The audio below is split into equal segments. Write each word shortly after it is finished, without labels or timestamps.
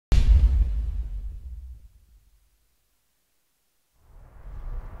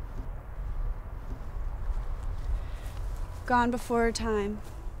Gone before her time.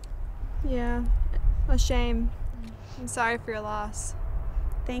 Yeah, a shame. I'm sorry for your loss.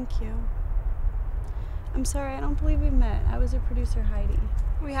 Thank you. I'm sorry, I don't believe we met. I was your producer, Heidi.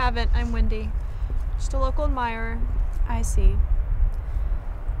 We haven't. I'm Wendy. Just a local admirer. I see.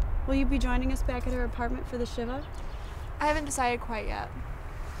 Will you be joining us back at her apartment for the Shiva? I haven't decided quite yet.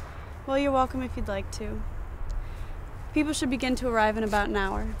 Well, you're welcome if you'd like to. People should begin to arrive in about an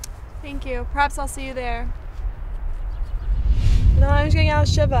hour. Thank you. Perhaps I'll see you there. No, I'm just getting out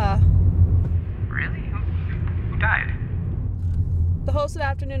of Shiva. Really? Who died? The host of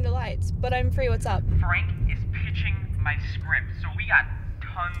Afternoon Delights, but I'm free. What's up? Frank is pitching my script, so we got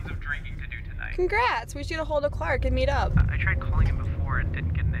tons of drinking to do tonight. Congrats! We should get a hold of Clark and meet up. I tried calling him before and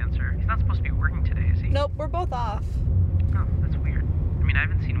didn't get an answer. He's not supposed to be working today, is he? Nope, we're both off. Oh, that's weird. I mean, I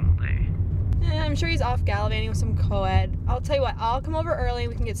haven't seen him all day. I'm sure he's off gallivanting with some co-ed. I'll tell you what, I'll come over early and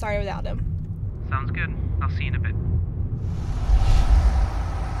we can get started without him. Sounds good. I'll see you in a bit.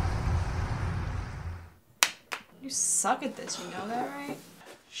 You suck at this, you know that, right?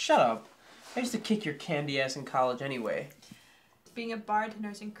 Shut up. I used to kick your candy ass in college anyway. Being a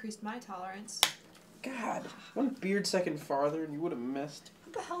bartender's increased my tolerance. God, one beard second farther and you would have missed.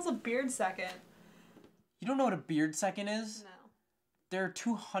 What the hell's a beard second? You don't know what a beard second is? No. There are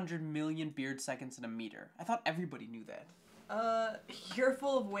 200 million beard seconds in a meter. I thought everybody knew that. You're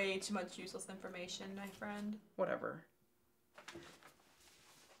full of way too much useless information, my friend. Whatever.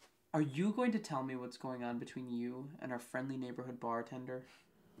 Are you going to tell me what's going on between you and our friendly neighborhood bartender?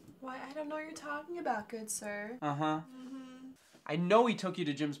 Why, I don't know what you're talking about, good sir. Uh-huh. I know he took you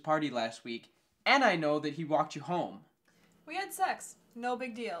to Jim's party last week, and I know that he walked you home. We had sex. No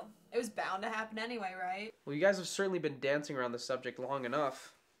big deal. It was bound to happen anyway, right? Well, you guys have certainly been dancing around the subject long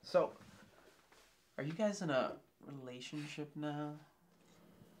enough. So, are you guys in a relationship now?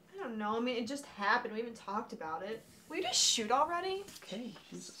 I don't know. I mean, it just happened. We haven't talked about it. Will you just shoot already? Okay,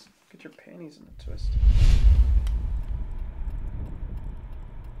 Jesus. Get your panties in a twist.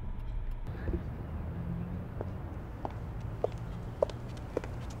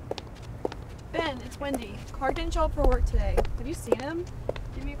 Ben, it's Wendy. Clark didn't show up for work today. Have you seen him?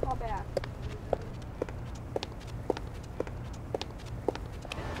 Give me a call back.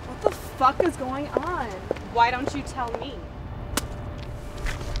 What the fuck is going on? Why don't you tell me?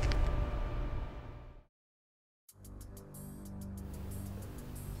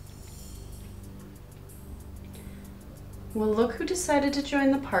 Well, look who decided to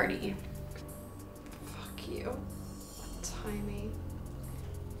join the party. Fuck you. Timing.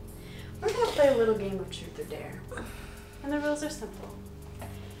 We're gonna play a little game of truth or dare. And the rules are simple.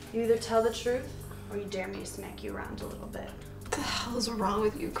 You either tell the truth, or you dare me to smack you around a little bit. What the hell is wrong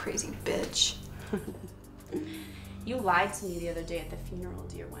with you, crazy bitch? You lied to me the other day at the funeral,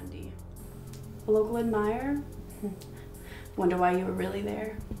 dear Wendy. A local admirer? Wonder why you were really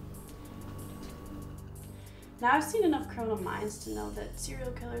there. Now, I've seen enough criminal minds to know that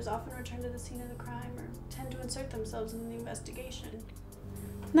serial killers often return to the scene of the crime or tend to insert themselves in the investigation.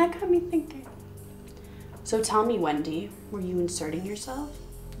 And that got me thinking. So tell me, Wendy, were you inserting yourself?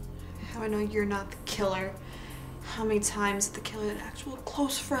 How do I know you're not the killer? How many times did the killer an actual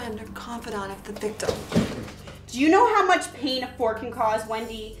close friend or confidant of the victim? Do you know how much pain a fork can cause,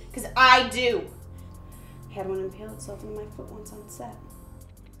 Wendy? Because I do. I had one impale itself into my foot once on set.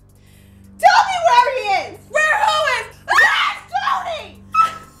 Tell me where he is! Where who is? Tony!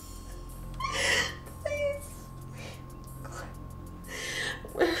 Please.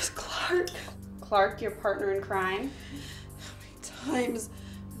 Where's Clark? Clark, your partner in crime? How many times?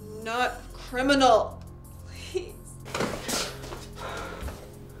 Not criminal. Please.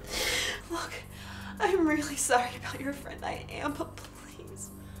 Look, I'm really sorry about your friend. I am, but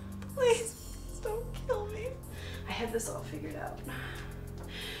please, please don't kill me. I had this all figured out.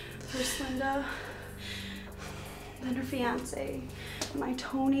 First Linda, then her fiance, my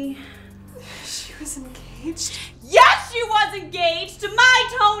Tony. She was engaged? Yes, she was engaged to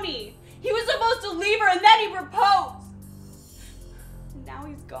my Tony! He was supposed to leave her and then he proposed! And now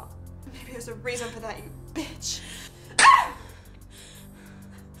he's gone. Maybe there's a reason for that, you bitch. I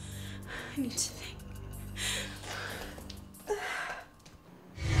need to think.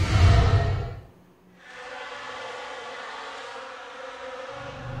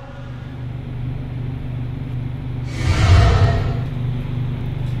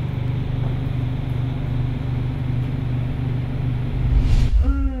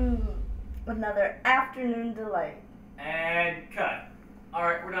 Another afternoon delight. And cut.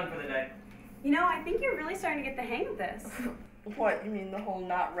 Alright, we're done for the day. You know, I think you're really starting to get the hang of this. What, you mean the whole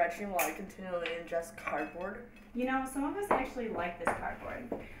not retching while I continually ingest cardboard? You know, some of us actually like this cardboard.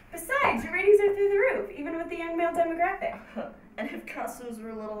 Besides, your ratings are through the roof, even with the young male demographic. And if costumes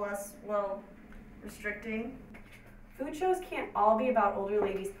were a little less, well, restricting? Food shows can't all be about older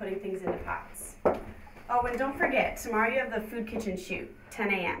ladies putting things into pots. Oh, and don't forget, tomorrow you have the food kitchen shoot,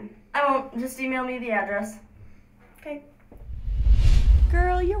 10 a.m. I won't. Just email me the address. Okay.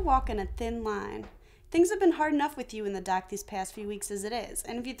 Girl, you're walking a thin line. Things have been hard enough with you in the dock these past few weeks as it is,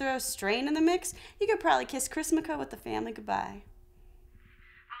 and if you throw a strain in the mix, you could probably kiss Chrismica with the family goodbye.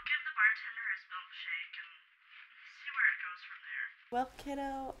 I'll give the bartender his milkshake and see where it goes from there. Well,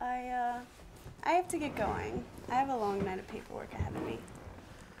 kiddo, I have to get going. I have a long night of paperwork ahead of me.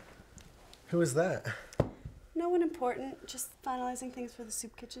 Who is that? No one important, just finalizing things for the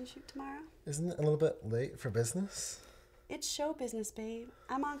soup kitchen shoot tomorrow. Isn't it a little bit late for business? It's show business, babe.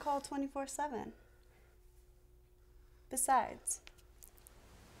 I'm on call 24/7. Besides,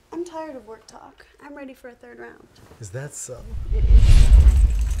 I'm tired of work talk. I'm ready for a third round. Is that so? It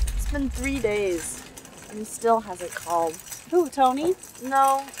is. It's been 3 days, and he still hasn't called. Who, Tony?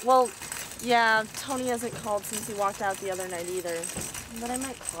 No, well, yeah, Tony hasn't called since he walked out the other night either. But I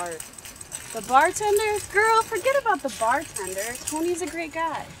met Clark. The bartender? Girl, forget about the bartender. Tony's a great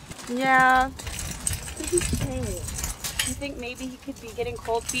guy. Yeah, but he's changed. You think maybe he could be getting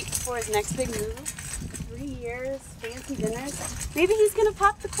cold feet before his next big move? 3 years, fancy dinners. Maybe he's gonna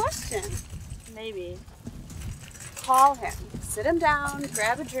pop the question. Maybe. Call him, sit him down,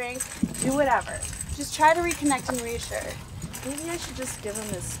 grab a drink, do whatever. Just try to reconnect and reassure. Maybe I should just give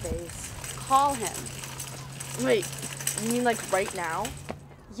him his space. Call him. Wait, you mean like right now?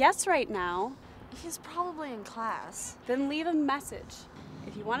 Yes, right now. He's probably in class. Then leave a message.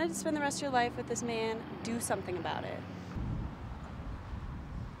 If you wanted to spend the rest of your life with this man, do something about it.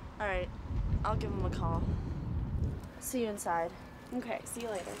 All right, I'll give him a call. See you inside. Okay, see you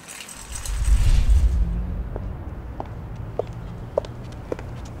later.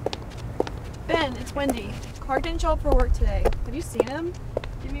 Ben, it's Wendy. Clark didn't show up for work today. Have you seen him?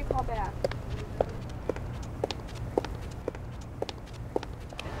 Give me a call back.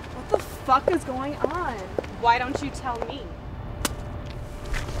 What the fuck is going on? Why don't you tell me?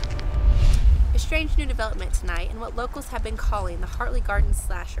 A strange new development tonight in what locals have been calling the Hartley Gardens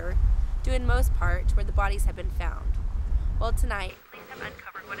slasher, due in most part to where the bodies have been found. Well, tonight, police have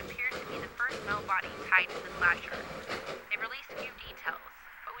uncovered what appears to be the first male body tied to the slasher. They've released a few details,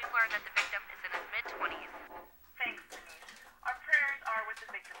 but we've learned that the victim is in his mid-20s. Thanks, Denise. Our prayers are with the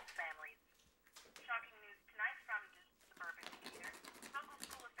victims' families. Shocking news tonight from the suburban theater. Local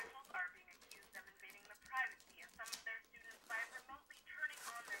school officials are being accused of invading the privacy of some of their students by remotely turning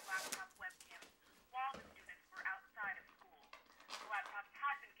on their laptop webcams while the students were outside of school. The laptops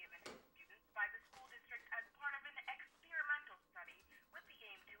had been given to students by the school district as part of an experimental study with the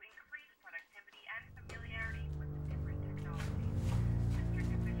aim to increase productivity and familiarity with the different technologies.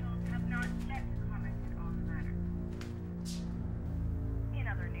 District officials have not yet commented on the matter. In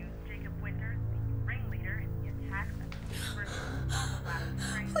other news, Jacob Winters, the ringleader in the attack that the university last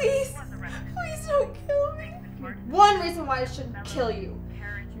spring, Please, was arrested. please don't kill me. Thanks in part to One reason why I shouldn't kill you.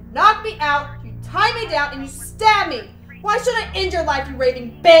 parents You knock me out, you tie me down, and you stab me. Why should I end your life, you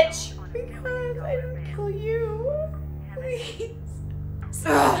raving bitch? Because I don't kill you. Please.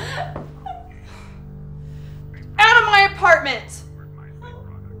 Out of my apartment!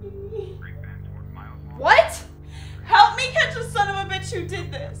 What? Help me catch the son of a bitch who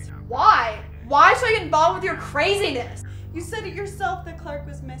did this. Why? Why should I get involved with your craziness? You said it yourself that Clark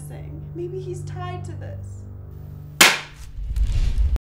was missing. Maybe he's tied to this.